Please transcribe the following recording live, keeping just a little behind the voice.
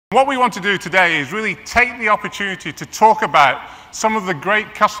What we want to do today is really take the opportunity to talk about some of the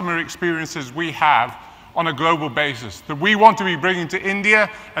great customer experiences we have on a global basis that we want to be bringing to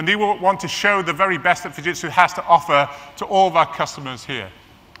India, and we want to show the very best that Fujitsu has to offer to all of our customers here.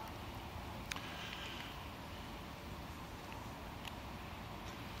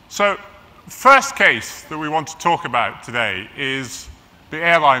 So, first case that we want to talk about today is the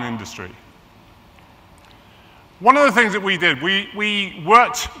airline industry. One of the things that we did, we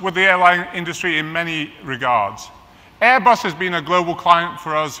worked with the airline industry in many regards. Airbus has been a global client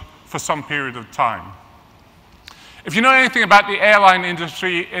for us for some period of time. If you know anything about the airline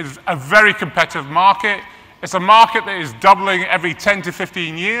industry, it's a very competitive market. It's a market that is doubling every 10 to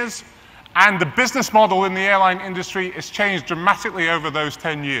 15 years, and the business model in the airline industry has changed dramatically over those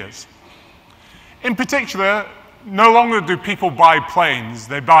 10 years. In particular, no longer do people buy planes,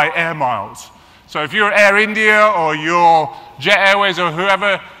 they buy air miles. So if you're Air India or you're Jet Airways or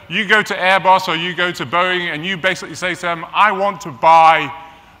whoever, you go to Airbus or you go to Boeing and you basically say to them, I want to buy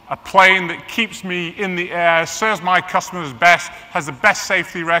a plane that keeps me in the air, serves my customers best, has the best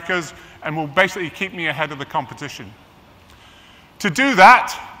safety records, and will basically keep me ahead of the competition. To do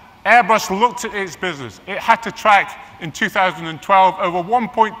that, Airbus looked at its business. It had to track, in 2012, over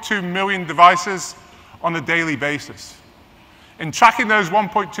 1.2 million devices on a daily basis. In tracking those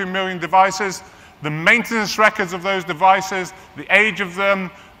 1.2 million devices, the maintenance records of those devices, the age of them,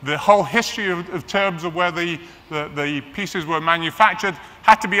 the whole history of terms of where the pieces were manufactured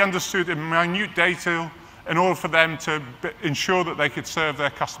had to be understood in minute detail in order for them to ensure that they could serve their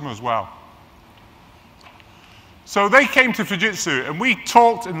customers well. So they came to Fujitsu, and we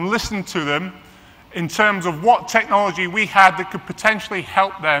talked and listened to them in terms of what technology we had that could potentially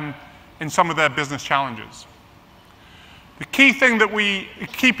help them in some of their business challenges. The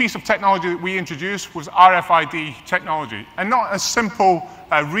key piece of technology that we introduced was RFID technology, and not a simple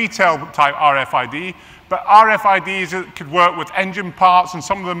retail-type RFID, but RFIDs that could work with engine parts and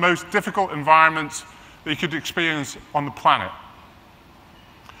some of the most difficult environments that you could experience on the planet.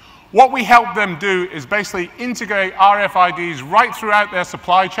 What we helped them do is basically integrate RFIDs right throughout their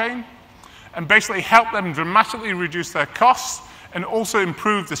supply chain and basically help them dramatically reduce their costs and also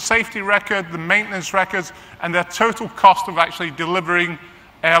improve the safety record, the maintenance records, and their total cost of actually delivering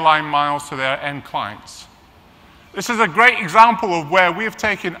airline miles to their end clients. This is a great example of where we have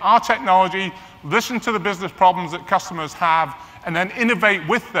taken our technology, listened to the business problems that customers have, and then innovate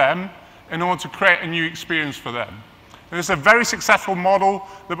with them in order to create a new experience for them. And it's a very successful model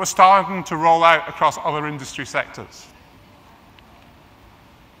that we're starting to roll out across other industry sectors.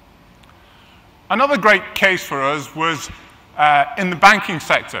 Another great case for us was in the banking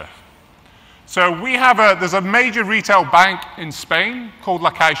sector. So there's a major retail bank in Spain called La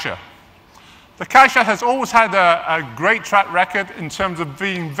Caixa. La Caixa has always had a great track record in terms of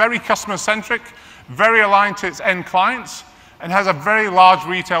being very customer-centric, very aligned to its end clients, and has a very large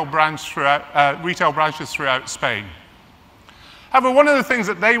retail branches throughout Spain. However, one of the things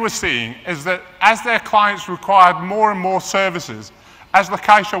that they were seeing is that as their clients required more and more services, as La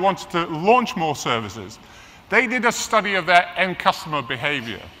Caixa wanted to launch more services, they did a study of their end customer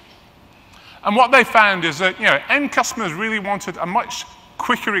behavior. And what they found is that end customers really wanted a much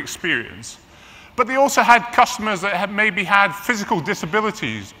quicker experience, but they also had customers that maybe had physical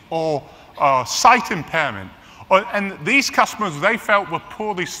disabilities or sight impairment. And these customers, they felt, were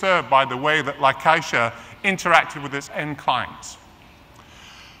poorly served by the way that La Caixa interacted with its end clients.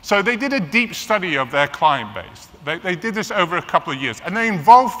 So they did a deep study of their client base. They did this over a couple of years, and they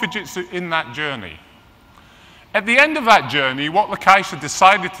involved Fujitsu in that journey. At the end of that journey, what La Caixa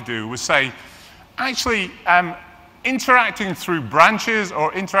decided to do was say, actually, interacting through branches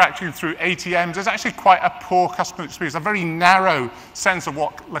or interacting through ATMs is actually quite a poor customer experience, a very narrow sense of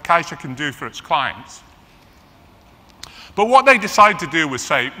what La Caixa can do for its clients. But what they decided to do was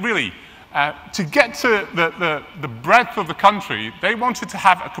say, really, to get to the breadth of the country, they wanted to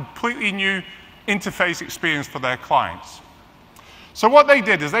have a completely new interface experience for their clients. So what they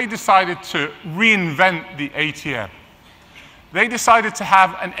did is they decided to reinvent the ATM. They decided to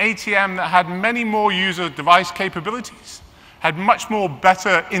have an ATM that had many more user device capabilities, had much more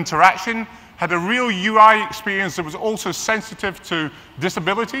better interaction, had a real UI experience that was also sensitive to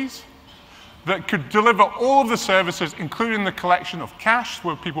disabilities, that could deliver all of the services, including the collection of cash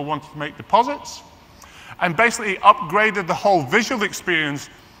where people wanted to make deposits, and basically upgraded the whole visual experience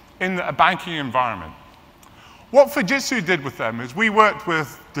in a banking environment. What Fujitsu did with them is we worked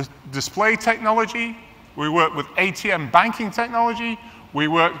with display technology, we worked with ATM banking technology, we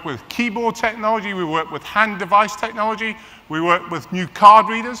worked with keyboard technology, we worked with hand device technology, we worked with new card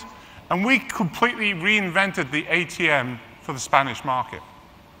readers, and we completely reinvented the ATM for the Spanish market.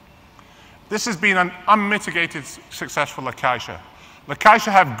 This has been an unmitigated success for La Caixa. La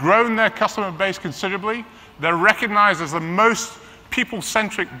Caixa have grown their customer base considerably. They're recognized as the most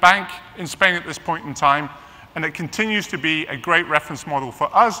people-centric bank in Spain at this point in time, and it continues to be a great reference model for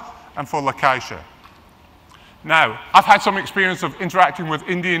us and for La Caixa. Now, I've had some experience of interacting with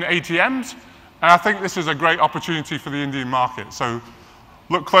Indian ATMs, and I think this is a great opportunity for the Indian market. So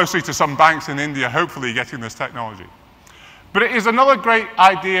look closely to some banks in India, hopefully getting this technology. But it is another great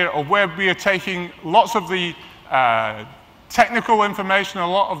idea of where we are taking lots of the technical information, a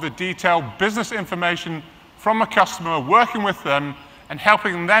lot of the detailed business information from a customer, working with them, and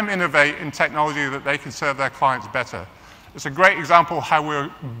helping them innovate in technology that they can serve their clients better. It's a great example of how we're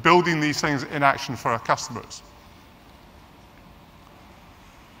building these things in action for our customers.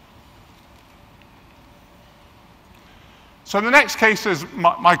 So the next case is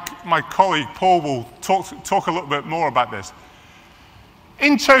my colleague Paul will talk a little bit more about this.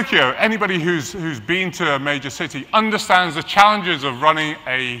 In Tokyo, anybody who's been to a major city understands the challenges of running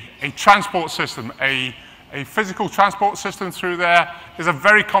a transport system. A physical transport system through there is a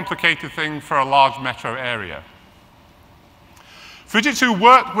very complicated thing for a large metro area. Fujitsu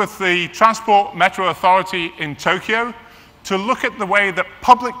worked with the Transport Metro Authority in Tokyo to look at the way that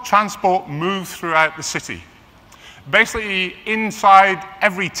public transport moves throughout the city. Basically, inside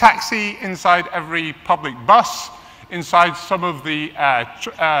every taxi, inside every public bus, inside some of the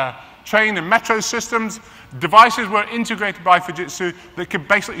train and metro systems, devices were integrated by Fujitsu that could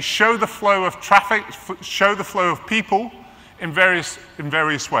basically show the flow of traffic, show the flow of people in various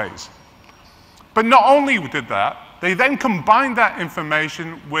ways. But not only did that, they then combined that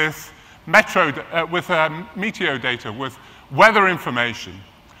information with meteor data, with weather information,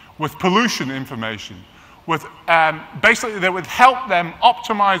 with pollution information, with basically that would help them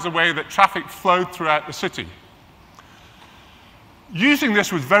optimize the way that traffic flowed throughout the city. Using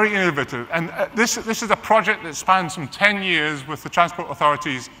this was very innovative, and this is a project that spanned some 10 years with the transport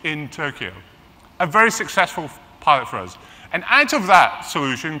authorities in Tokyo. A very successful pilot for us. And out of that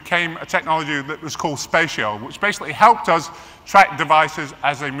solution came a technology that was called Spatial, which basically helped us track devices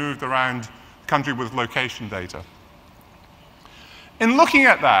as they moved around the country with location data. In looking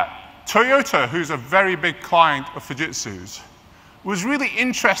at that, Toyota, who's a very big client of Fujitsu's, was really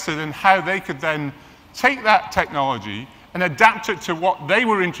interested in how they could then take that technology and adapt it to what they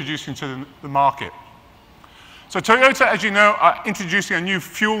were introducing to the market. So Toyota, as you know, are introducing a new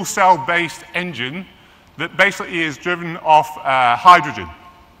fuel cell-based engine that basically is driven off hydrogen.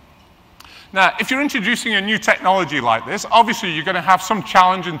 Now, if you're introducing a new technology like this, obviously you're going to have some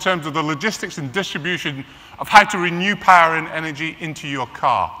challenge in terms of the logistics and distribution of how to renew power and energy into your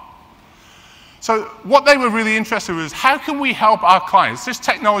car. So what they were really interested in was, how can we help our clients? This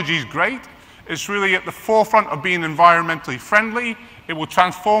technology is great. It's really at the forefront of being environmentally friendly. It will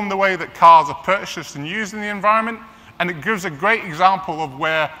transform the way that cars are purchased and used in the environment, and it gives a great example of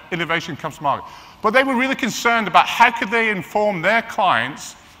where innovation comes to market. But they were really concerned about how could they inform their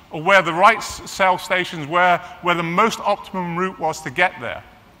clients of where the right cell stations were, where the most optimum route was to get there.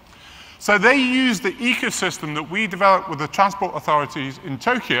 So they used the ecosystem that we developed with the transport authorities in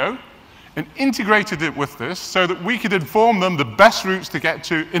Tokyo and integrated it with this so that we could inform them the best routes to get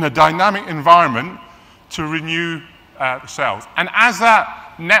to in a dynamic environment to renew cells. And as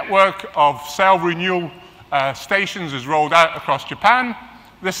that network of cell renewal stations is rolled out across Japan,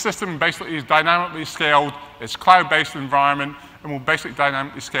 this system basically is dynamically scaled. It's cloud-based environment and will basically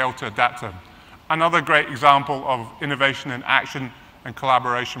dynamically scale to adapt them. Another great example of innovation in action and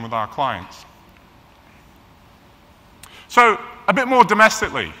collaboration with our clients. So a bit more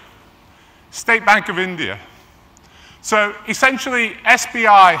domestically. State Bank of India. So essentially,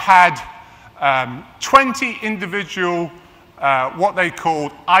 SBI had 20 individual, what they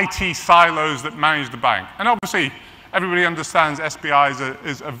called IT silos that managed the bank. And obviously, everybody understands SBI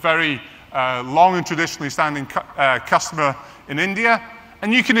is a very long and traditionally standing customer in India.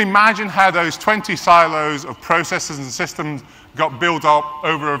 And you can imagine how those 20 silos of processes and systems got built up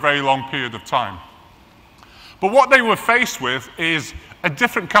over a very long period of time. But what they were faced with is a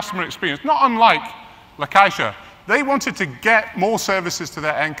different customer experience, not unlike La Caixa. They wanted to get more services to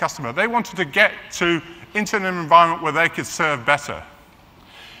their end customer. They wanted to get into an environment where they could serve better.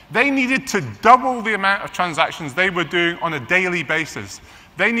 They needed to double the amount of transactions they were doing on a daily basis.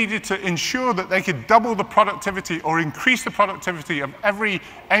 They needed to ensure that they could double the productivity or increase the productivity of every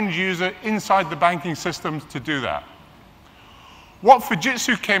end user inside the banking systems to do that. What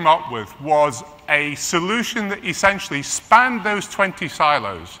Fujitsu came up with was a solution that essentially spanned those 20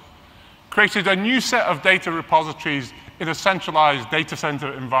 silos, created a new set of data repositories in a centralized data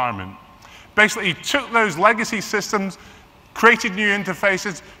center environment. Basically took those legacy systems, created new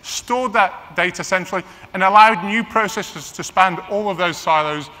interfaces, stored that data centrally, and allowed new processes to span all of those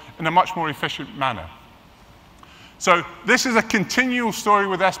silos in a much more efficient manner. So this is a continual story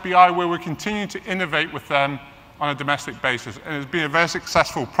with SBI where we're continuing to innovate with them on a domestic basis, and it's been a very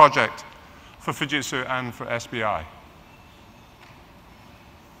successful project for Fujitsu and for SBI.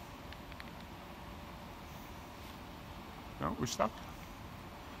 No, we're stuck?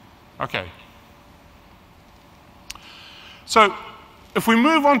 Okay. So if we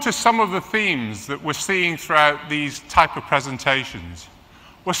move on to some of the themes that we're seeing throughout these type of presentations,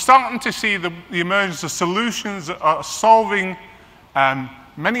 we're starting to see the emergence of solutions that are solving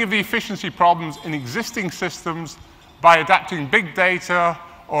many of the efficiency problems in existing systems by adapting big data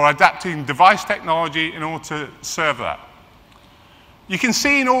or adapting device technology in order to serve that. You can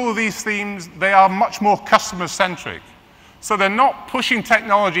see in all of these themes, they are much more customer-centric. So they're not pushing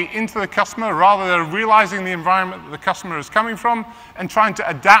technology into the customer, rather they're realizing the environment that the customer is coming from and trying to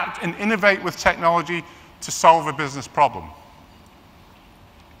adapt and innovate with technology to solve a business problem.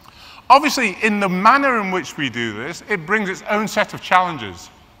 Obviously, in the manner in which we do this, it brings its own set of challenges,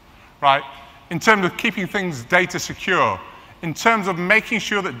 right? In terms of keeping things data secure, in terms of making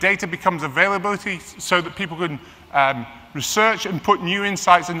sure that data becomes availability so that people can research and put new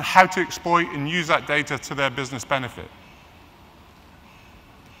insights in how to exploit and use that data to their business benefit.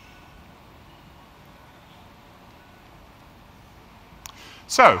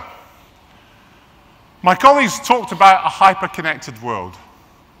 So, my colleagues talked about a hyper-connected world.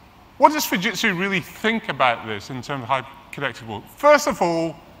 What does Fujitsu really think about this in terms of hyper-connected world? First of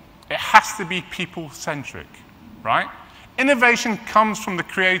all, it has to be people-centric, right? Innovation comes from the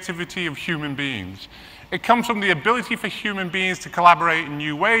creativity of human beings. It comes from the ability for human beings to collaborate in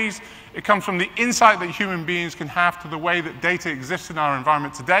new ways. It comes from the insight that human beings can have to the way that data exists in our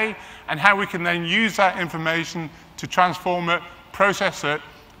environment today and how we can then use that information to transform it, process it,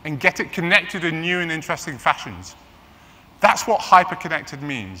 and get it connected in new and interesting fashions. That's what hyper-connected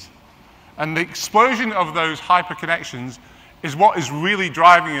means. And the explosion of those hyper-connections is what is really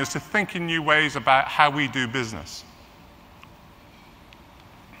driving us to think in new ways about how we do business.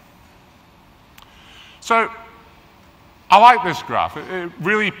 So, I like this graph. It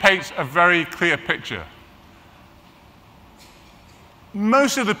really paints a very clear picture.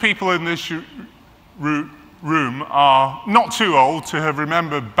 Most of the people in this room are not too old to have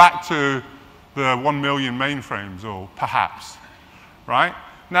remembered back to the 1 million mainframes, or perhaps, right?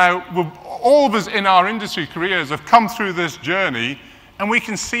 Now, all of us in our industry careers have come through this journey, and we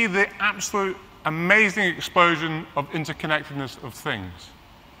can see the absolute amazing explosion of interconnectedness of things.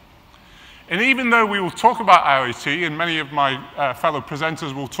 And even though we will talk about IoT, and many of my fellow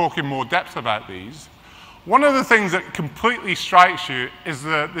presenters will talk in more depth about these, one of the things that completely strikes you is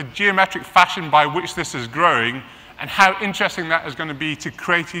the geometric fashion by which this is growing and how interesting that is going to be to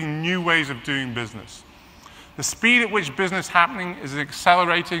creating new ways of doing business. The speed at which business is happening is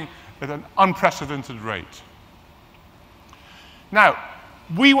accelerating at an unprecedented rate. Now,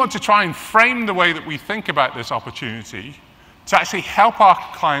 we want to try and frame the way that we think about this opportunity to actually help our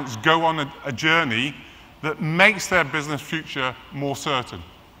clients go on a journey that makes their business future more certain.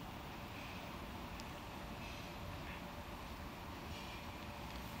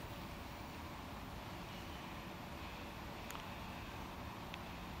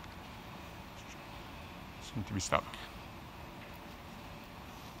 Seem to be stuck.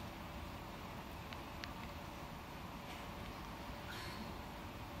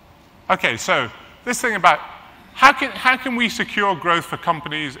 Okay, so this thing about how can we secure growth for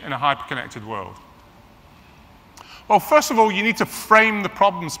companies in a hyper-connected world? Well, first of all, you need to frame the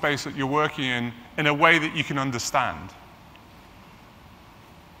problem space that you're working in a way that you can understand.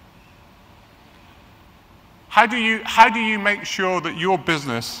 How do you make sure that your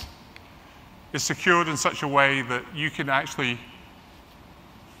business is secured in such a way that you can actually,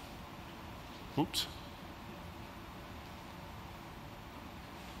 oops.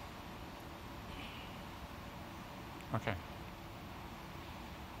 Okay.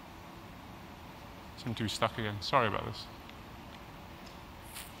 Seem to be stuck again. Sorry about this.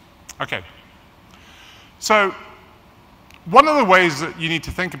 Okay. So, one of the ways that you need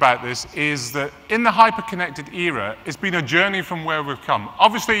to think about this is that in the hyper-connected era, it's been a journey from where we've come.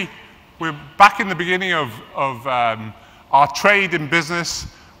 Obviously, we're back in the beginning of our trade and business.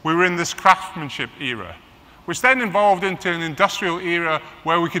 We were in this craftsmanship era, which then evolved into an industrial era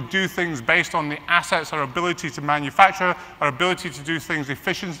where we could do things based on the assets, our ability to manufacture, our ability to do things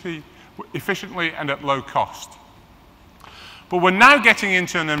efficiently and at low cost. But we're now getting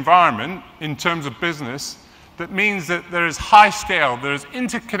into an environment, in terms of business, that means that there is high scale, there is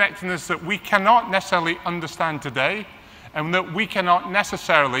interconnectedness that we cannot necessarily understand today, and that we cannot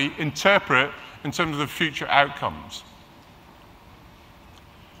necessarily interpret in terms of the future outcomes.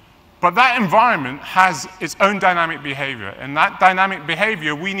 But that environment has its own dynamic behavior, and that dynamic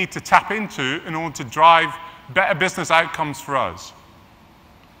behavior we need to tap into in order to drive better business outcomes for us.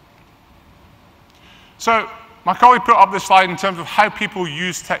 So my colleague put up this slide in terms of how people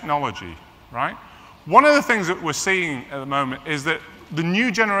use technology, right? One of the things that we're seeing at the moment is that the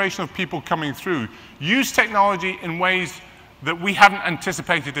new generation of people coming through use technology in ways that we haven't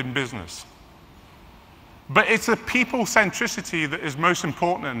anticipated in business. But it's the people centricity that is most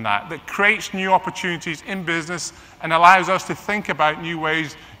important in that creates new opportunities in business and allows us to think about new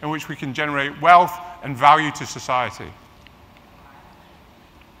ways in which we can generate wealth and value to society.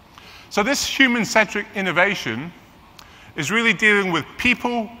 So this human-centric innovation is really dealing with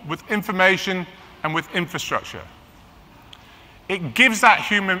people, with information, and with infrastructure. It gives that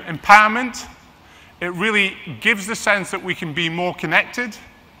human empowerment. It really gives the sense that we can be more connected.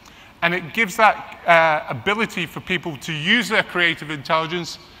 And it gives that ability for people to use their creative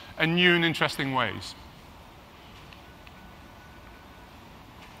intelligence in new and interesting ways.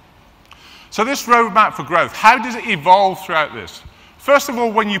 So this roadmap for growth, how does it evolve throughout this? First of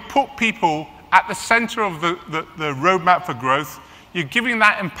all, when you put people at the center of the roadmap for growth, you're giving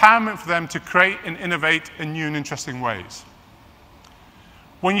that empowerment for them to create and innovate in new and interesting ways.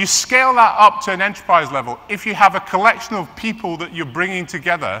 When you scale that up to an enterprise level, if you have a collection of people that you're bringing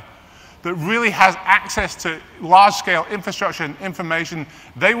together that really has access to large-scale infrastructure and information,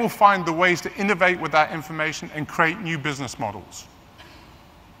 they will find the ways to innovate with that information and create new business models.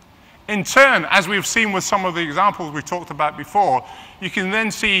 In turn, as we've seen with some of the examples we talked about before, you can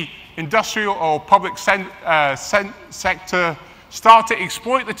then see industrial or public sector start to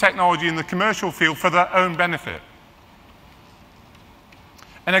exploit the technology in the commercial field for their own benefit.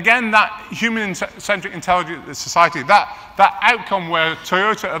 And again, that human-centric intelligent society, that outcome where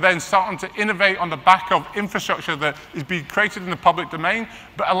Toyota are then starting to innovate on the back of infrastructure that is being created in the public domain,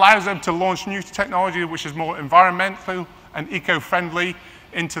 but allows them to launch new technology which is more environmental and eco-friendly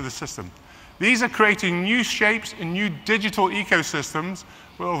into the system. These are creating new shapes and new digital ecosystems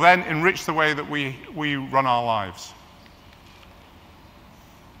that will then enrich the way that we run our lives.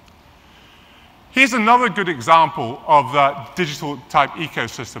 Here's another good example of that digital type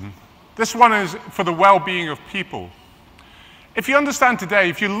ecosystem. This one is for the well-being of people. If you understand today,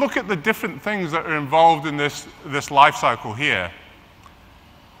 if you look at the different things that are involved in this life cycle here,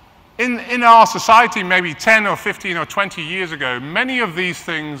 in our society maybe 10 or 15 or 20 years ago, many of these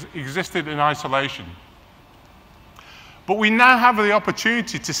things existed in isolation. But we now have the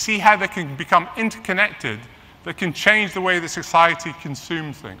opportunity to see how they can become interconnected, that can change the way that society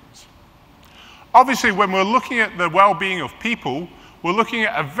consumes things. Obviously, when we're looking at the well-being of people, we're looking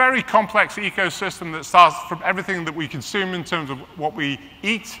at a very complex ecosystem that starts from everything that we consume in terms of what we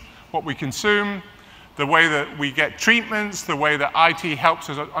eat, what we consume, the way that we get treatments, the way that IT helps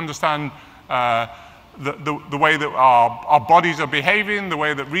us understand the way that our bodies are behaving, the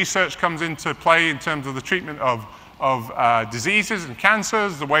way that research comes into play in terms of the treatment of diseases and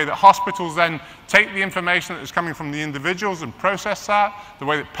cancers, the way that hospitals then take the information that is coming from the individuals and process that, the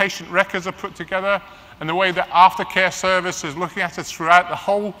way that patient records are put together, and the way that aftercare service is looking at us throughout the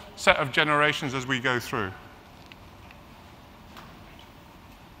whole set of generations as we go through.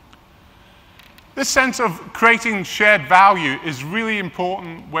 This sense of creating shared value is really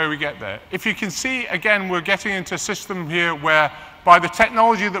important where we get there. If you can see, again, we're getting into a system here where by the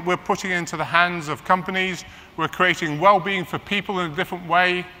technology that we're putting into the hands of companies, we're creating well-being for people in a different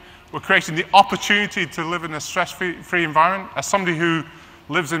way. We're creating the opportunity to live in a stress-free environment. As somebody who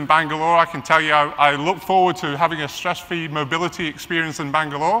lives in Bangalore, I can tell you I look forward to having a stress-free mobility experience in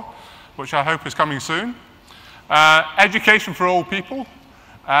Bangalore, which I hope is coming soon. Education for all people.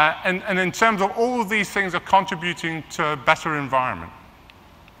 And in terms of all of these things are contributing to a better environment.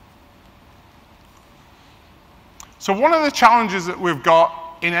 So one of the challenges that we've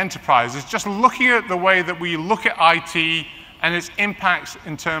got in enterprise is just looking at the way that we look at IT and its impacts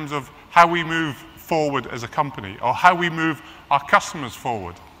in terms of how we move forward as a company or how we move our customers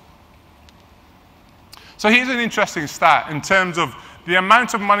forward. So here's an interesting stat in terms of the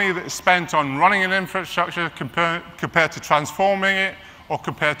amount of money that is spent on running an infrastructure compared to transforming it or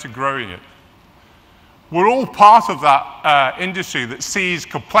compared to growing it. We're all part of that industry that sees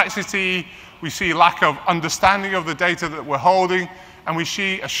complexity, we see lack of understanding of the data that we're holding, and we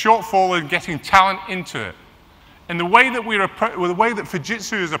see a shortfall in getting talent into it. And the way that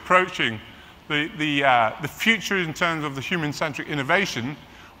Fujitsu is approaching the future in terms of the human-centric innovation,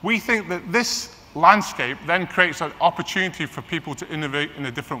 we think that this landscape then creates an opportunity for people to innovate in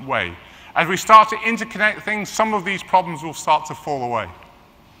a different way. As we start to interconnect things, some of these problems will start to fall away.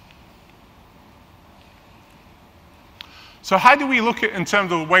 So how do we look at it in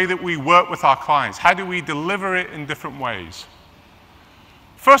terms of the way that we work with our clients? How do we deliver it in different ways?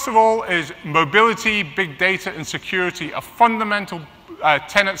 First of all is mobility, big data, and security are fundamental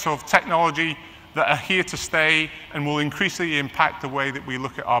tenets of technology that are here to stay and will increasingly impact the way that we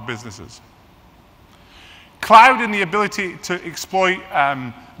look at our businesses. Cloud and the ability to exploit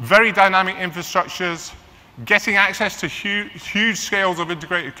very dynamic infrastructures, getting access to huge scales of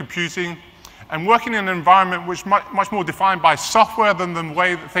integrated computing, and working in an environment which is much more defined by software than the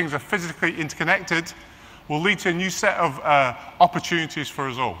way that things are physically interconnected will lead to a new set of opportunities for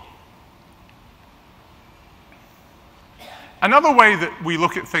us all. Another way that we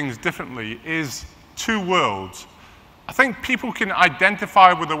look at things differently is two worlds. I think people can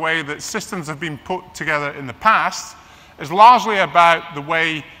identify with the way that systems have been put together in the past is largely about the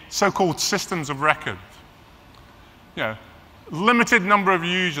way so-called systems of record. You know, limited number of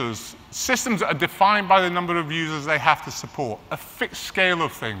users, systems that are defined by the number of users they have to support, a fixed scale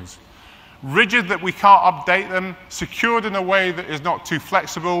of things, rigid that we can't update them, secured in a way that is not too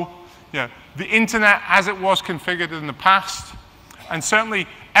flexible, you know, the internet as it was configured in the past, and certainly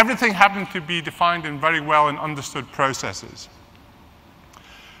everything having to be defined in very well and understood processes.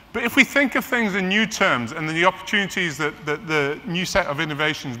 But if we think of things in new terms and the opportunities that the new set of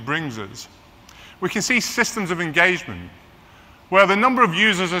innovations brings us, we can see systems of engagement, where the number of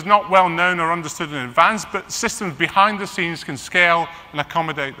users is not well known or understood in advance, but systems behind the scenes can scale and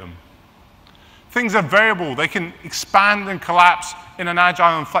accommodate them. Things are variable. They can expand and collapse in an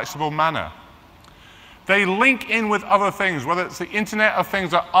agile and flexible manner. They link in with other things, whether it's the Internet of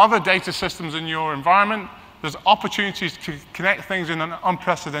Things or other data systems in your environment. There's opportunities to connect things in an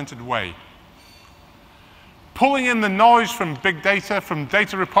unprecedented way. Pulling in the noise from big data, from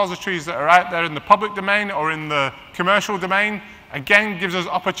data repositories that are out there in the public domain or in the commercial domain, again, gives us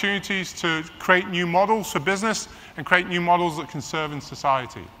opportunities to create new models for business and create new models that can serve in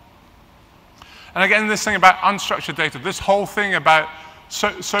society. And again, this thing about unstructured data, this whole thing about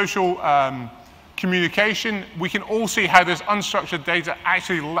social communication, we can all see how this unstructured data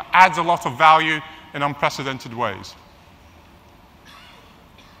actually adds a lot of value in unprecedented ways.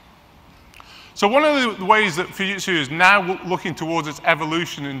 So one of the ways that Fujitsu is now looking towards its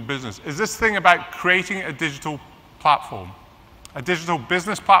evolution in business is this thing about creating a digital platform, a digital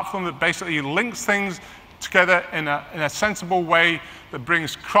business platform that basically links things together in a sensible way that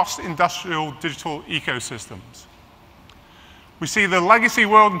brings cross-industrial digital ecosystems. We see the legacy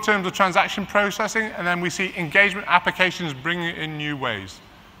world in terms of transaction processing, and then we see engagement applications bringing it in new ways.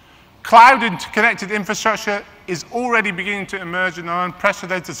 Cloud interconnected infrastructure is already beginning to emerge in an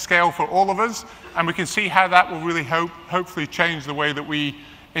unprecedented scale for all of us, and we can see how that will really hopefully change the way that we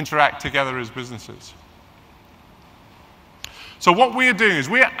interact together as businesses. So what we are doing is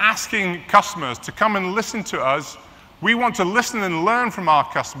we are asking customers to come and listen to us. We want to listen and learn from our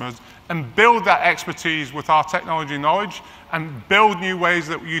customers and build that expertise with our technology knowledge and build new ways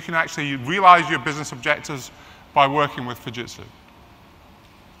that you can actually realize your business objectives by working with Fujitsu.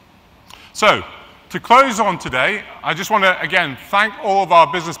 So, to close on today, I just want to, again, thank all of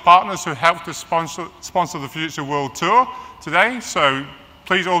our business partners who helped us sponsor the Fujitsu World Tour today. So,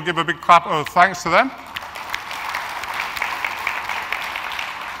 please all give a big clap of thanks to them.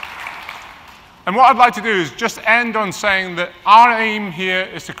 And what I'd like to do is just end on saying that our aim here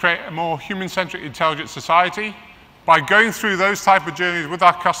is to create a more human-centric, intelligent society by going through those type of journeys with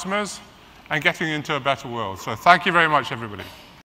our customers and getting into a better world. So thank you very much, everybody.